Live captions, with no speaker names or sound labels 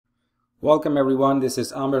Welcome everyone, this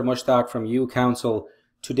is Amer from U Counsel.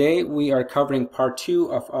 Today we are covering part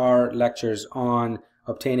 2 of our lectures on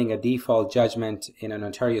obtaining a default judgment in an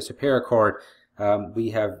Ontario Superior Court.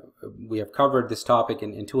 We have covered this topic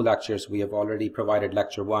in 2 lectures. We have already provided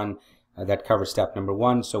lecture 1 that covers step number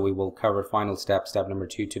 1, so we will cover final step number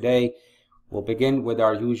 2 today. We'll begin with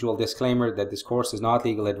our usual disclaimer that this course is not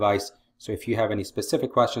legal advice, so if you have any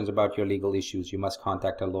specific questions about your legal issues, you must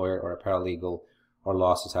contact a lawyer or a paralegal or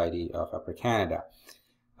Law Society of Upper Canada.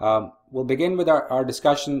 We'll begin with our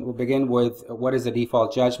discussion. We'll begin with what is a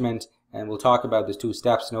default judgment, and we'll talk about the 2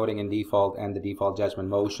 steps, noting in default and the default judgment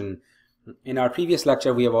motion. In our previous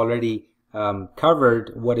lecture, we have already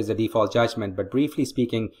covered what is a default judgment, but briefly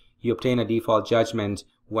speaking, you obtain a default judgment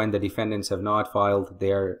when the defendants have not filed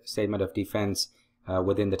their statement of defense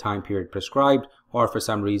within the time period prescribed, or for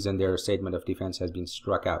some reason their statement of defense has been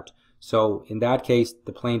struck out. So in that case,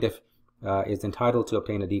 the plaintiff is entitled to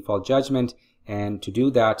obtain a default judgment, and to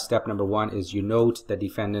do that, step number 1 is you note the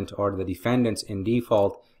defendant or the defendants in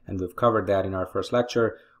default, and we've covered that in our first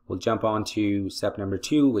lecture. We'll jump on to step number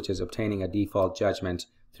 2, which is obtaining a default judgment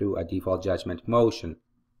through a default judgment motion.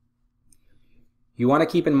 You want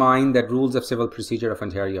to keep in mind that rules of civil procedure of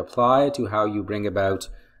Ontario apply to how you bring about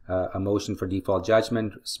a motion for default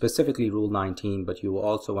judgment, specifically Rule 19, but you will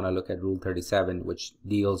also want to look at Rule 37, which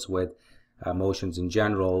deals with motions in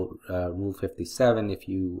general, Rule 57 if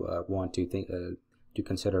you want to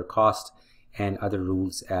consider cost, and other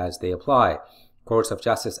rules as they apply. Courts of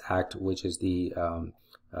Justice Act, which is the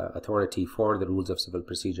authority for the rules of civil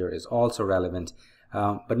procedure, is also relevant.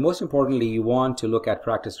 But most importantly, you want to look at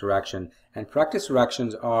practice direction, and practice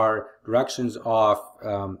directions are directions of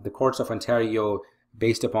the courts of Ontario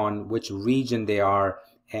based upon which region they are,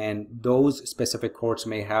 and those specific courts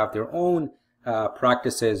may have their own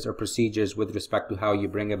practices or procedures with respect to how you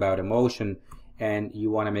bring about a motion, and you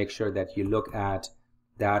want to make sure that you look at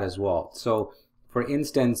that as well. So for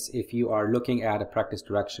instance, if you are looking at a practice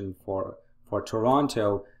direction for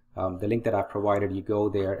Toronto, the link that I've provided, you go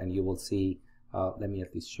there and you will see, let me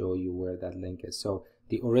at least show you where that link is. So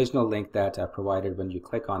the original link that I provided, when you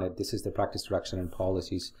click on it, this is the practice direction and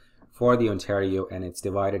policies for the Ontario, and it's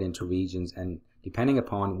divided into regions, and depending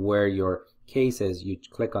upon where your case is, you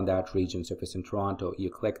click on that region. So if it's in Toronto, you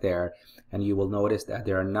click there, and you will notice that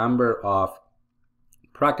there are a number of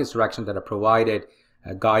practice directions that are provided,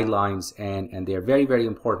 guidelines, and they're very, very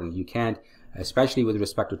important. You can't, especially with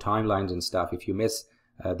respect to timelines and stuff, if you miss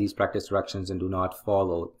these practice directions and do not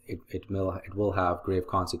follow, it will have grave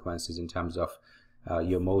consequences in terms of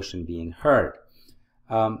your motion being heard.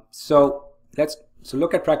 So let's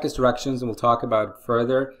look at practice directions, and we'll talk about it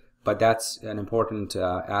further. But that's an important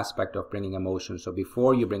aspect of bringing a motion. So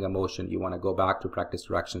before you bring a motion, you want to go back to practice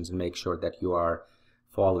directions and make sure that you are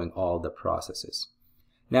following all the processes.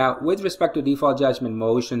 Now, with respect to default judgment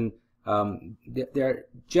motion, there are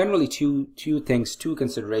generally two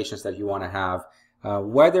considerations that you want to have.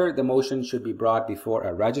 Whether the motion should be brought before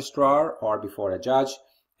a registrar or before a judge,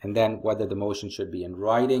 and then whether the motion should be in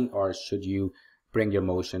writing or should you bring your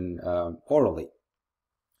motion orally.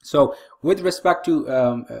 So with respect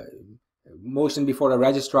to motion before a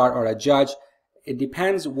registrar or a judge, it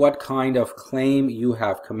depends what kind of claim you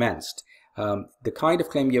have commenced. The kind of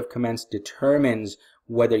claim you have commenced determines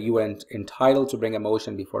whether you are entitled to bring a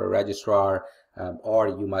motion before a registrar or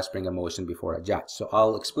you must bring a motion before a judge. So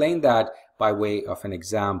I'll explain that by way of an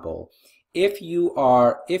example. If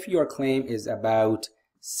your claim is about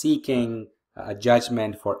seeking a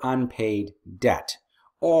judgment for unpaid debt,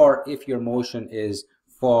 or if your motion is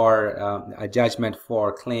for a judgment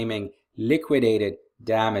for claiming liquidated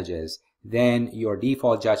damages, then your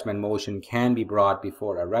default judgment motion can be brought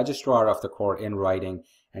before a registrar of the court in writing,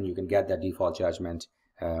 and you can get that default judgment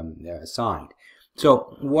signed.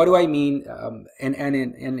 So what do I mean? And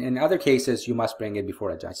in other cases, you must bring it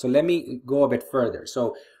before a judge. So let me go a bit further.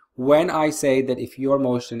 So when I say that if your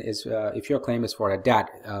motion is, if your claim is for a debt,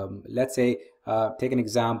 let's say, take an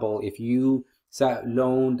example, if you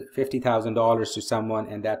loaned $50,000 to someone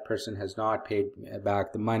and that person has not paid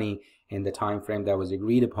back the money in the time frame that was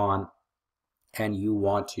agreed upon, and you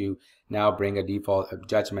want to now bring a default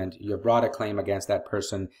judgment, you brought a claim against that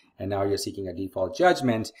person and now you're seeking a default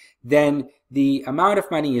judgment, then the amount of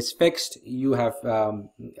money is fixed. You have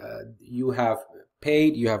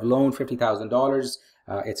paid, you have loaned $50,000.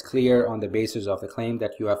 It's clear on the basis of the claim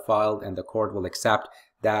that you have filed, and the court will accept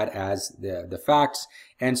that as the facts.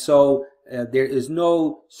 And so there is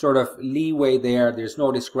no sort of leeway there. There's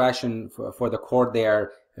no discretion for the court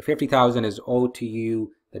there. $50,000 is owed to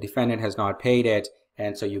you. The defendant has not paid it,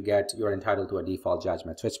 and so you're entitled to a default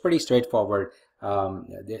judgment. So it's pretty straightforward.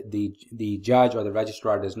 the judge or the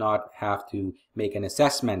registrar does not have to make an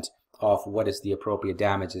assessment of what is the appropriate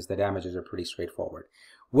damages. The damages are pretty straightforward.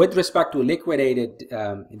 With respect to liquidated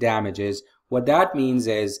damages, what that means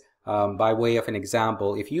is, by way of an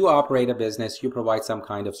example, if you operate a business, you provide some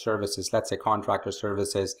kind of services, let's say contractor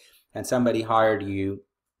services, and somebody hired you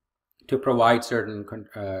to provide certain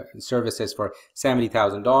services for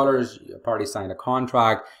 $70,000. A party signed a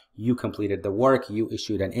contract, you completed the work, you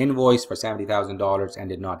issued an invoice for $70,000 and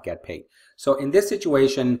did not get paid. So in this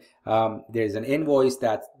situation, there's an invoice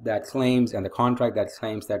that claims, and the contract that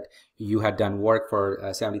claims that you had done work for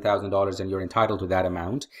 $70,000 and you're entitled to that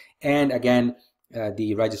amount. And again,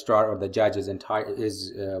 the registrar or the judge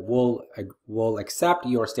will accept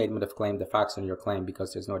your statement of claim, the facts on your claim,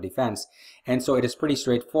 because there's no defense. And so it is pretty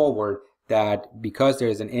straightforward that because there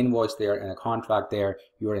is an invoice there and a contract there,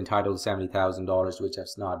 you are entitled to $70,000 which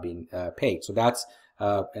has not been paid. So that's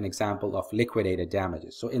an example of liquidated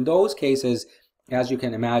damages. So in those cases, as you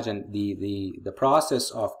can imagine, the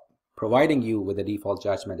process of providing you with a default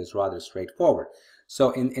judgment is rather straightforward.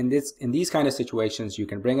 So in these kind of situations, you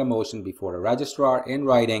can bring a motion before a registrar in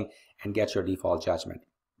writing and get your default judgment.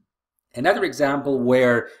 Another example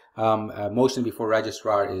where a motion before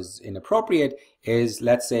registrar is inappropriate is,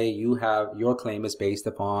 let's say your claim is based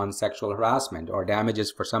upon sexual harassment or damages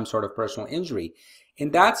for some sort of personal injury.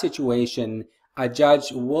 In that situation, a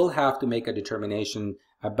judge will have to make a determination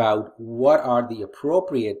about what are the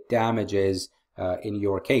appropriate damages in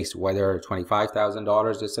your case, whether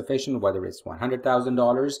 $25,000 is sufficient, whether it's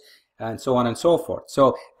 $100,000, and so on and so forth.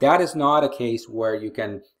 So that is not a case where you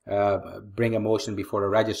can bring a motion before a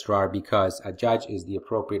registrar, because a judge is the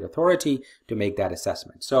appropriate authority to make that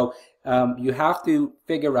assessment. So you have to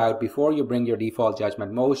figure out before you bring your default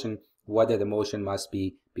judgment motion whether the motion must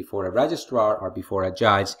be before a registrar or before a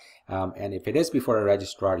judge. And if it is before a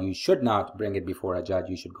registrar, you should not bring it before a judge.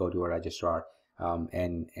 You should go to a registrar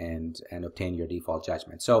and obtain your default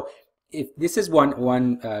judgment. So if this is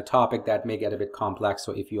one topic that may get a bit complex,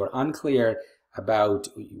 so if you are unclear about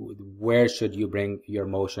where should you bring your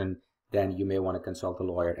motion, then you may want to consult a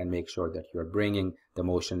lawyer and make sure that you're bringing the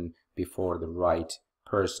motion before the right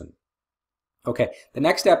person. Okay, the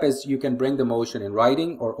next step is you can bring the motion in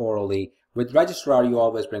writing or orally. With registrar, you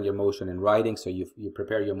always bring your motion in writing, so you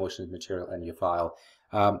prepare your motion material and you file.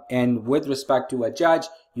 And with respect to a judge,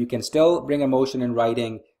 you can still bring a motion in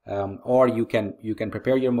writing, or you can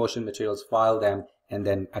prepare your motion materials, file them, and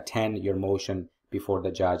then attend your motion before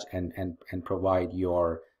the judge and provide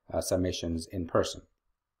your submissions in person.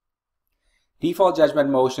 Default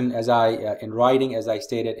judgment motion, in writing, as I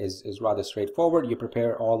stated, is rather straightforward. You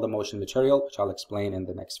prepare all the motion material, which I'll explain in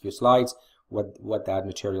the next few slides what that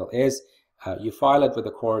material is. You file it with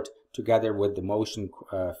the court together with the motion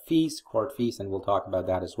court fees, and we'll talk about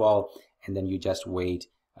that as well. And then you just wait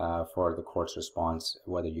for the court's response,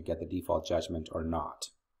 whether you get the default judgment or not.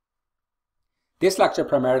 This lecture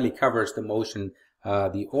primarily covers the motion,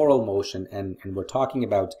 the oral motion, and we're talking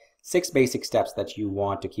about 6 basic steps that you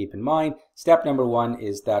want to keep in mind. Step number 1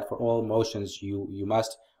 is that for all motions, you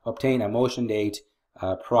must obtain a motion date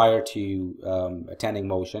prior to attending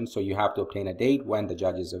motion. So you have to obtain a date when the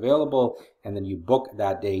judge is available, and then you book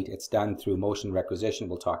that date. It's done through motion requisition.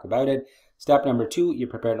 We'll talk about it. Step number 2, you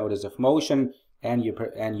prepare notice of motion, and you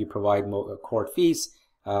provide court fees,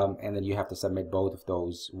 and then you have to submit both of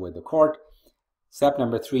those with the court. Step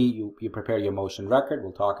number 3, you prepare your motion record.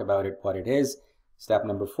 We'll talk about it, what it is. Step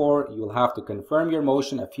number 4, you'll have to confirm your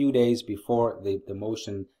motion a few days before the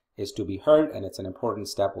motion is to be heard, and it's an important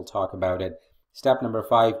step. We'll talk about it. Step number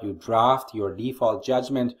 5, you draft your default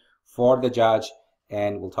judgment for the judge,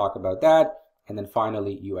 and we'll talk about that. And then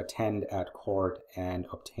finally, you attend at court and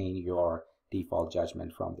obtain your default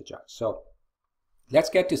judgment from the judge. So let's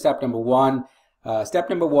get to step number 1. Step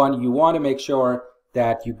number 1, you want to make sure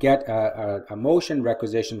that you get a motion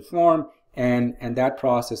requisition form, and that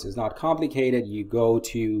process is not complicated. You go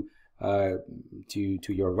to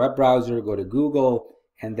your web browser, go to Google,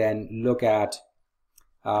 and then look at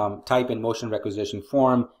type in motion requisition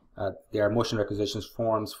form. There are motion requisition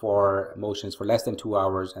forms for motions for less than 2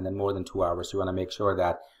 hours and then more than 2 hours. So you want to make sure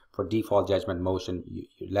that for default judgment motion,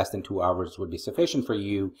 less than 2 hours would be sufficient for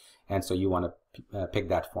you, and so you want to pick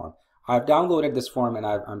that form. I've downloaded this form, and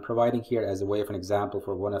I'm providing here as a way of an example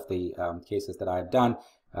for one of the cases that I've done.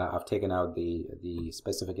 I've taken out the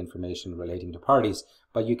specific information relating to parties,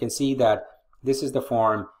 but you can see that this is the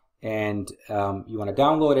form, and you want to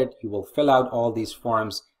download it. You will fill out all these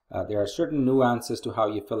forms. There are certain nuances to how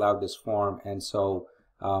you fill out this form, and so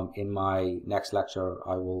in my next lecture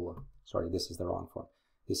this is the wrong form.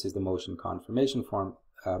 This is the motion confirmation form,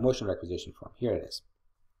 motion requisition form. Here it is.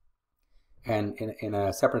 And in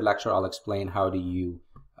a separate lecture, I'll explain how do you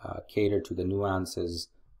cater to the nuances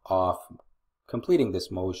of completing this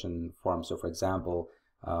motion form. So for example,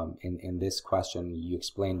 in this question, you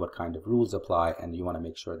explain what kind of rules apply, and you want to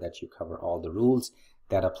make sure that you cover all the rules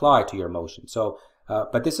that apply to your motion. So,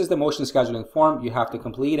 but this is the motion scheduling form. You have to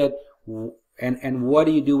complete it. And what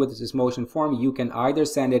do you do with this motion form? You can either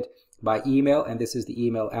send it by email, and this is the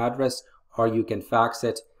email address, or you can fax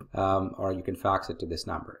it, to this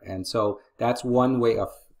number. And so that's one way of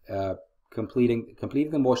completing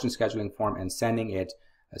the motion scheduling form and sending it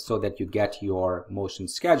so that you get your motion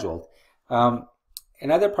scheduled.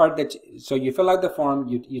 Another part so you fill out the form,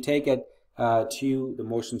 you take it to the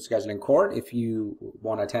motion scheduling court if you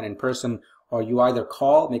want to attend in person, or you either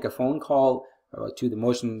make a phone call to the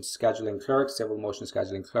motion scheduling clerk, civil motion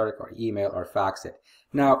scheduling clerk, or email or fax it.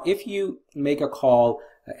 Now, if you make a call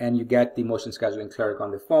and you get the motion scheduling clerk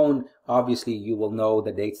on the phone, obviously you will know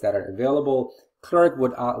the dates that are available. Clerk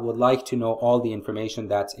would like to know all the information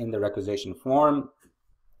that's in the requisition form,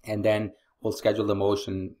 and then we'll schedule the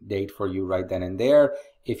motion date for you right then and there.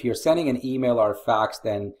 If you're sending an email or fax,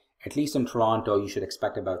 then at least in Toronto, you should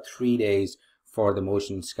expect about 3 days for the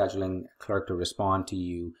motion scheduling clerk to respond to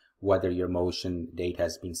you whether your motion date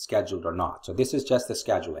has been scheduled or not. So this is just the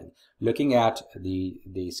scheduling. Looking at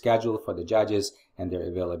the schedule for the judges and their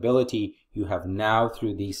availability, you have now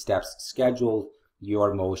through these steps scheduled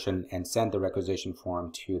your motion and sent the requisition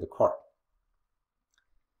form to the court.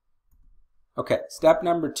 Okay, step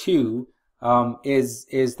number 2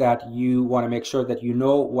 is that you want to make sure that you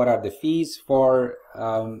know what are the fees for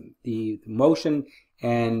the motion,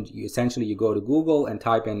 and essentially you go to Google and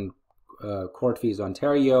type in court fees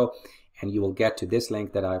Ontario, and you will get to this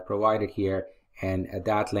link that I've provided here, and at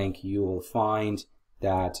that link you will find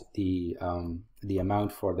that the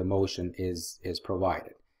amount for the motion is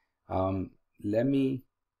provided. Let me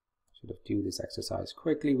sort of do this exercise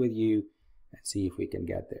quickly with you and see if we can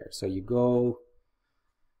get there. So you go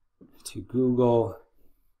to Google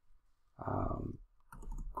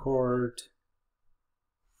court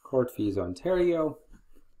fees Ontario,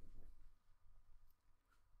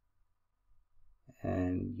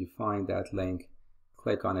 and you find that link,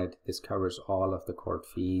 click on it. This covers all of the court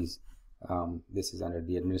fees. This is under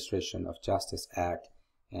the Administration of Justice Act,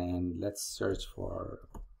 and let's search for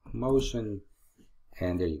motion,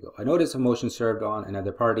 and there you go. A notice of motion served on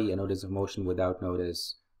another party, a notice of motion without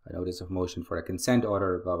notice, a notice of motion for a consent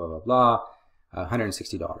order, blah, blah, blah, blah,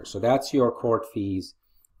 $160. So that's your court fees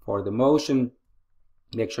for the motion.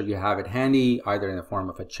 Make sure you have it handy, either in the form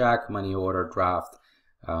of a check, money order, draft,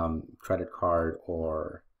 credit card,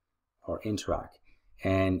 or Interac,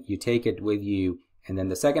 and you take it with you. And then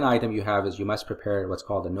the second item you have is you must prepare what's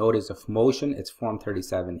called a notice of motion. It's form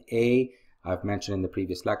 37A. I've mentioned in the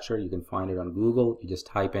previous lecture. You can find it on Google. You just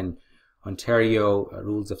type in Ontario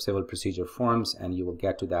Rules of Civil Procedure Forms, and you will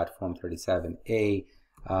get to that form 37A.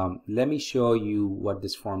 Let me show you what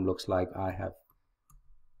this form looks like. I have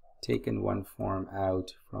taken one form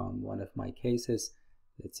out from one of my cases.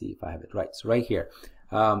 Let's see if I have it right. So right here,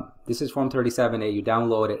 this is form 37A. You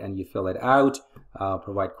download it and you fill it out.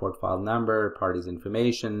 Provide court file number, parties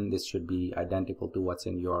information. This should be identical to what's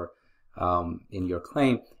in your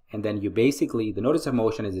claim. And then you basically, the notice of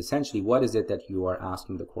motion is essentially what is it that you are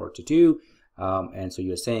asking the court to do. And so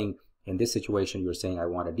you're saying, in this situation, you're saying I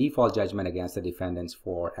want a default judgment against the defendants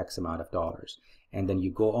for X amount of dollars. And then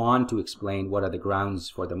you go on to explain what are the grounds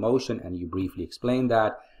for the motion, and you briefly explain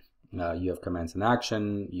that. You have commenced an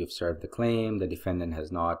action, you've served the claim, the defendant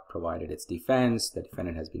has not provided its defense, the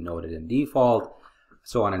defendant has been noted in default,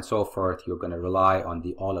 so on and so forth. You're going to rely on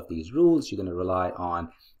all of these rules. You're going to rely on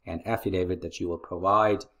an affidavit that you will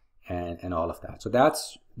provide, and all of that. So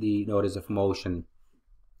that's the notice of motion.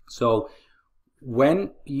 So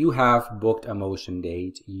when you have booked a motion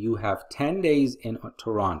date, you have 10 days in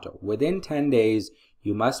Toronto. Within 10 days,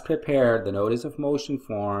 you must prepare the notice of motion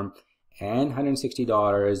form and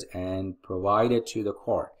 $160 and provide it to the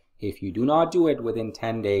court. If you do not do it within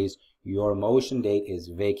 10 days, your motion date is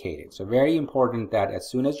vacated. So very important that as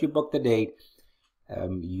soon as you book the date,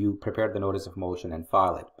 you prepare the notice of motion and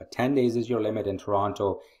file it. But 10 days is your limit in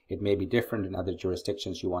Toronto. It may be different in other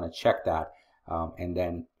jurisdictions. You want to check that and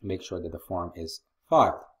then make sure that the form is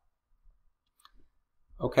filed.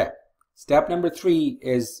 Okay, step number 3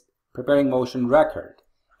 is preparing motion record.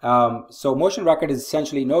 So motion record is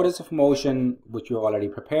essentially notice of motion, which you already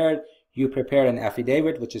prepared. You prepare an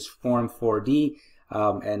affidavit, which is form 4D.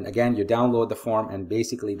 And again, you download the form, and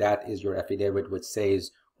basically that is your affidavit, which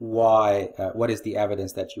says what is the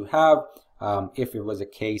evidence that you have. If it was a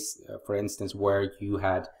case, for instance, where you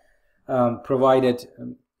had provided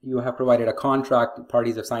you have provided a contract,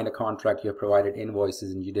 parties have signed a contract, you have provided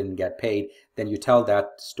invoices and you didn't get paid, then you tell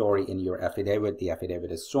that story in your affidavit. The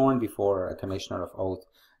affidavit is sworn before a commissioner of oath,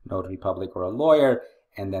 notary public, or a lawyer,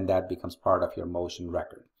 and then that becomes part of your motion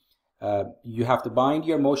record. You have to bind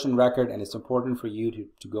your motion record, and it's important for you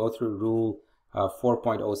to go through Rule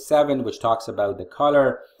 4.07, which talks about the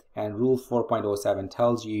color, and Rule 4.07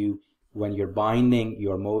 tells you when you're binding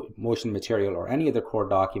your motion material or any other court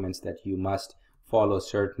documents that you must follow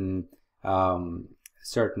certain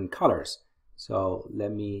colors. So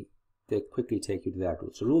let me quickly take you to that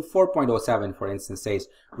rule. So Rule 4.07, for instance, says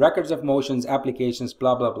records of motions, applications,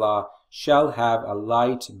 blah, blah, blah, shall have a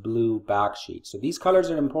light blue backsheet. So these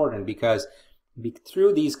colors are important because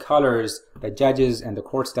through these colors, the judges and the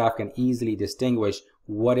court staff can easily distinguish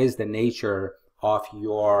what is the nature of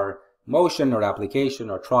your motion or application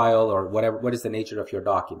or trial or whatever, what is the nature of your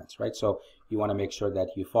documents, right? So you want to make sure that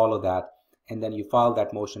you follow that, and then you file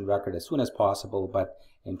that motion record as soon as possible, but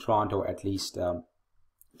in Toronto at least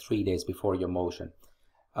 3 days before your motion.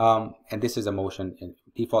 And this is a motion,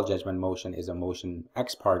 default judgment motion is a motion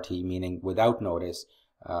ex parte, meaning without notice,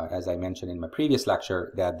 as I mentioned in my previous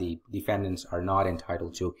lecture, that the defendants are not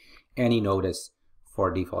entitled to any notice for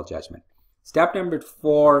default judgment. Step number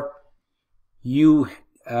 4, you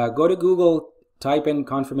go to Google, type in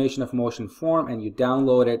confirmation of motion form, and you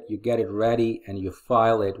download it, you get it ready, and you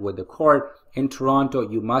file it with the court. In Toronto,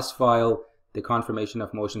 you must file the confirmation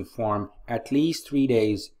of motion form at least 3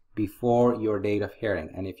 days before your date of hearing.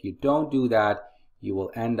 And if you don't do that, you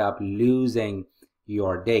will end up losing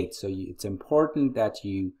your date. So it's important that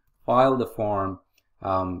you file the form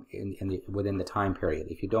within the time period.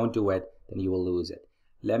 If you don't do it, then you will lose it.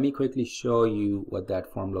 Let me quickly show you what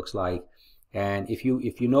that form looks like. And if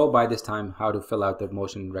you know by this time how to fill out the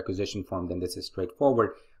motion requisition form, then this is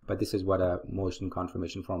straightforward. But this is what a motion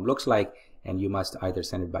confirmation form looks like, and you must either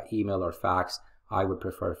send it by email or fax. I would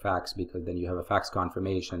prefer fax because then you have a fax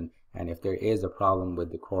confirmation, and if there is a problem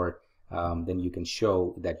with the court, then you can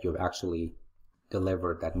show that you've actually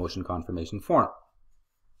delivered that motion confirmation form.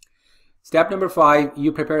 Step number 5,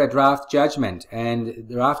 you prepare a draft judgment. And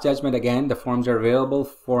the draft judgment, again, the forms are available,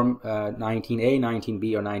 Form 19A,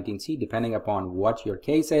 19B, or 19C, depending upon what your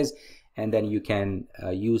case is. And then you can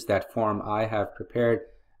use that form. I have prepared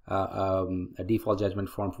a default judgment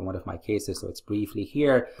form for one of my cases, so it's briefly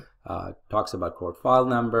here. Talks about court file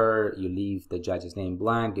number. You leave the judge's name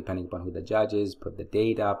blank, depending upon who the judge is. Put the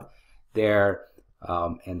date up there,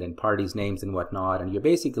 and then parties' names and whatnot. And you're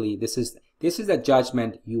basically, this is a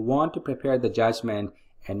judgment. You want to prepare the judgment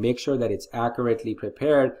and make sure that it's accurately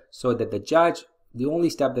prepared so that the judge, the only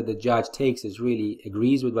step that the judge takes is really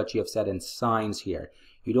agrees with what you have said and signs here.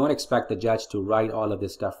 You don't expect the judge to write all of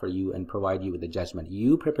this stuff for you and provide you with the judgment.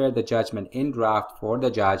 You prepare the judgment in draft for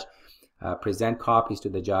the judge, present copies to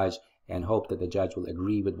the judge, and hope that the judge will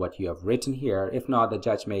agree with what you have written here. If not, the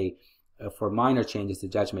judge may, for minor changes, the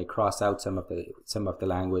judge may cross out some of the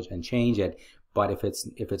language and change it. But if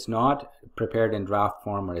it's not prepared in draft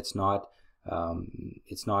form, or it's not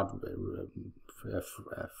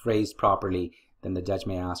phrased properly, then the judge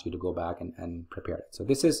may ask you to go back and prepare it. So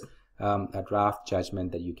this is a draft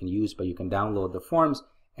judgment that you can use, but you can download the forms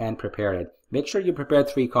and prepare it. Make sure you prepare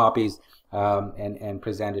 3 copies and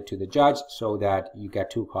present it to the judge so that you get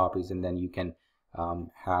 2 copies, and then you can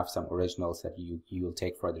have some originals that you will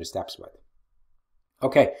take further steps with.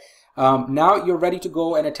 Okay, now you're ready to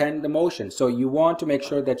go and attend the motion. So you want to make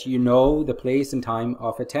sure that you know the place and time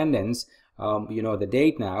of attendance. You know the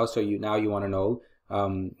date now, so you want to know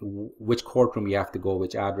which courtroom you have to go,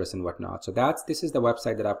 which address and whatnot. So this is the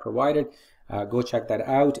website that I provided. Go check that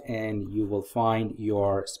out, and you will find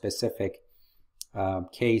your specific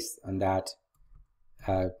case on that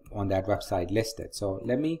website listed. So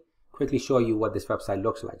let me quickly show you what this website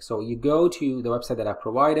looks like. So you go to the website that I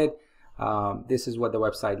provided. This is what the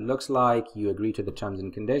website looks like. You agree to the terms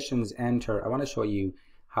and conditions, enter. I want to show you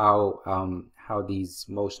how these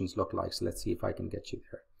motions look like. So let's see if I can get you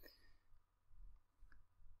there.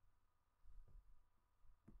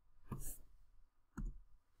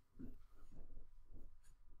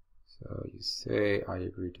 So you say, I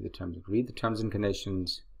agree to the terms, agree the terms and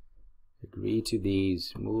conditions, agree to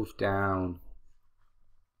these, move down.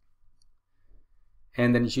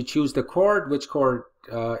 And then you should choose the court, which court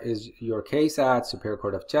is your case at, Superior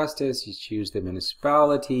Court of Justice. You choose the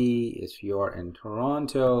municipality. If you're in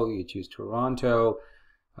Toronto, you choose Toronto.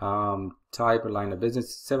 Type or line of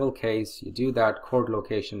business, civil case, you do that. Court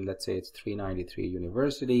location, let's say it's 393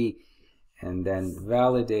 University, and then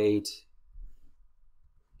validate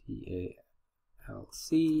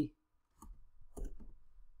PALC,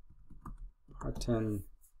 Parton,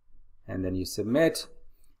 and then you submit.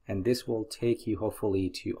 and this will take you hopefully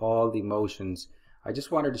to all the motions. I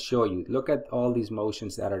just wanted to show you, look at all these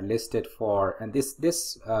motions that are listed for, and this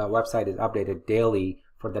website is updated daily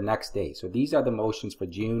for the next day. So these are the motions for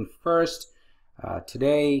June 1st,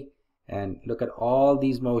 today, and look at all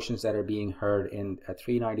these motions that are being heard in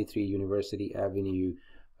 393 University Avenue,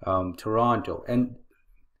 Toronto, and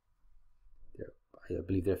I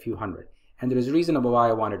believe there are a few hundred. And there is a reason why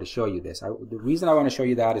I wanted to show you this. The reason I want to show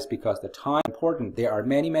you that is because the time is important. There are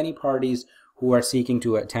many parties who are seeking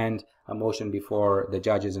to attend a motion before the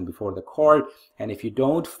judges and before the court. And if you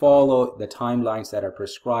don't follow the timelines that are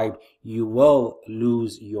prescribed, you will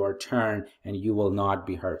lose your turn and you will not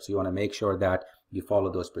be heard. So you want to make sure that you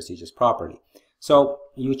follow those procedures properly. So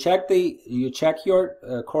you check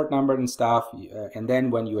your court number and stuff, and then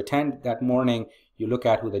when you attend that morning, you look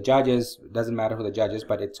at who the judge is. It doesn't matter who the judge is,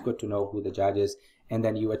 but it's good to know who the judge is, and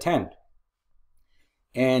then you attend.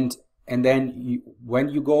 And then when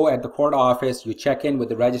you go at the court office, you check in with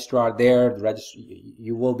the registrar there.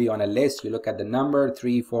 You will be on a list. You look at the number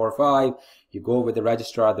 3, 4, 5. You go with the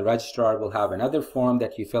registrar. The registrar will have another form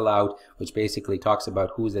that you fill out, which basically talks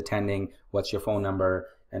about who's attending, what's your phone number,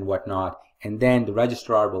 and whatnot. And then the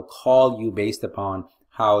registrar will call you based upon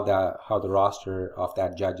how the roster of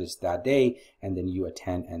that judge is that day, and then you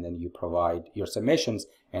attend, and then you provide your submissions,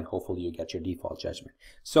 and hopefully you get your default judgment.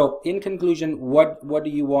 So in conclusion, what do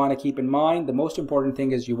you want to keep in mind? The most important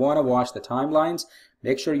thing is you want to watch the timelines.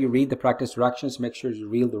 Make sure you read the practice directions. Make sure you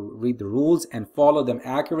read the rules and follow them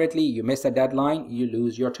accurately. You miss a deadline, you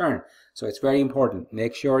lose your turn. So it's very important.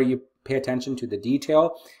 Make sure you pay attention to the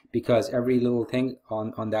detail, because every little thing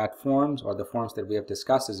on that forms or the forms that we have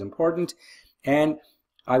discussed is important. And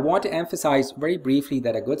I want to emphasize very briefly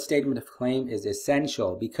that a good statement of claim is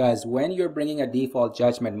essential, because when you're bringing a default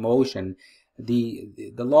judgment motion,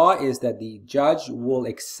 the law is that the judge will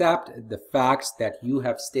accept the facts that you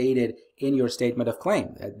have stated in your statement of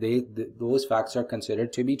claim. Those facts are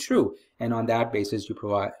considered to be true, and on that basis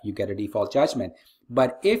you get a default judgment.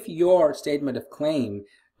 But if your statement of claim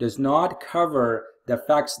does not cover the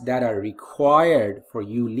facts that are required for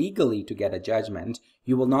you legally to get a judgment,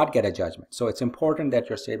 you will not get a judgment. So it's important that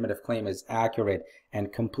your statement of claim is accurate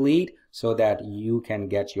and complete so that you can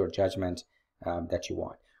get your judgment that you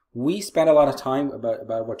want. We spent a lot of time,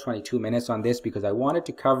 about 22 minutes on this, because I wanted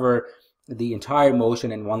to cover the entire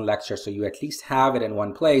motion in one lecture, so you at least have it in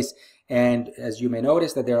one place. And as you may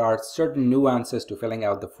notice that there are certain nuances to filling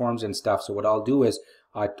out the forms and stuff. So what I'll do is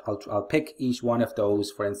I'll pick each one of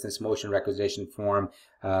those. For instance, motion requisition form,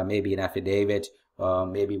 maybe an affidavit,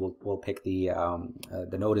 maybe we'll pick the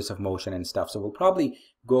notice of motion and stuff. So we'll probably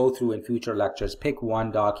go through in future lectures, pick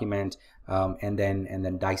one document and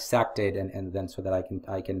then dissect it, and then so that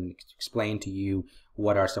I can explain to you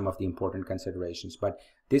what are some of the important considerations. But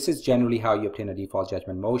this is generally how you obtain a default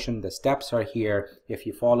judgment motion. The steps are here. If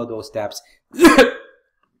you follow those steps,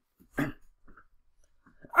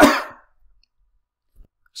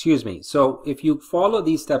 excuse me. So if you follow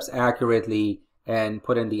these steps accurately and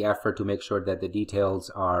put in the effort to make sure that the details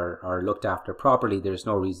are looked after properly, there's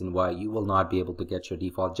no reason why you will not be able to get your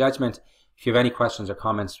default judgment. If you have any questions or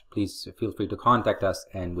comments, please feel free to contact us,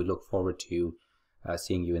 and we look forward to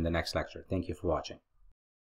seeing you in the next lecture. Thank you for watching.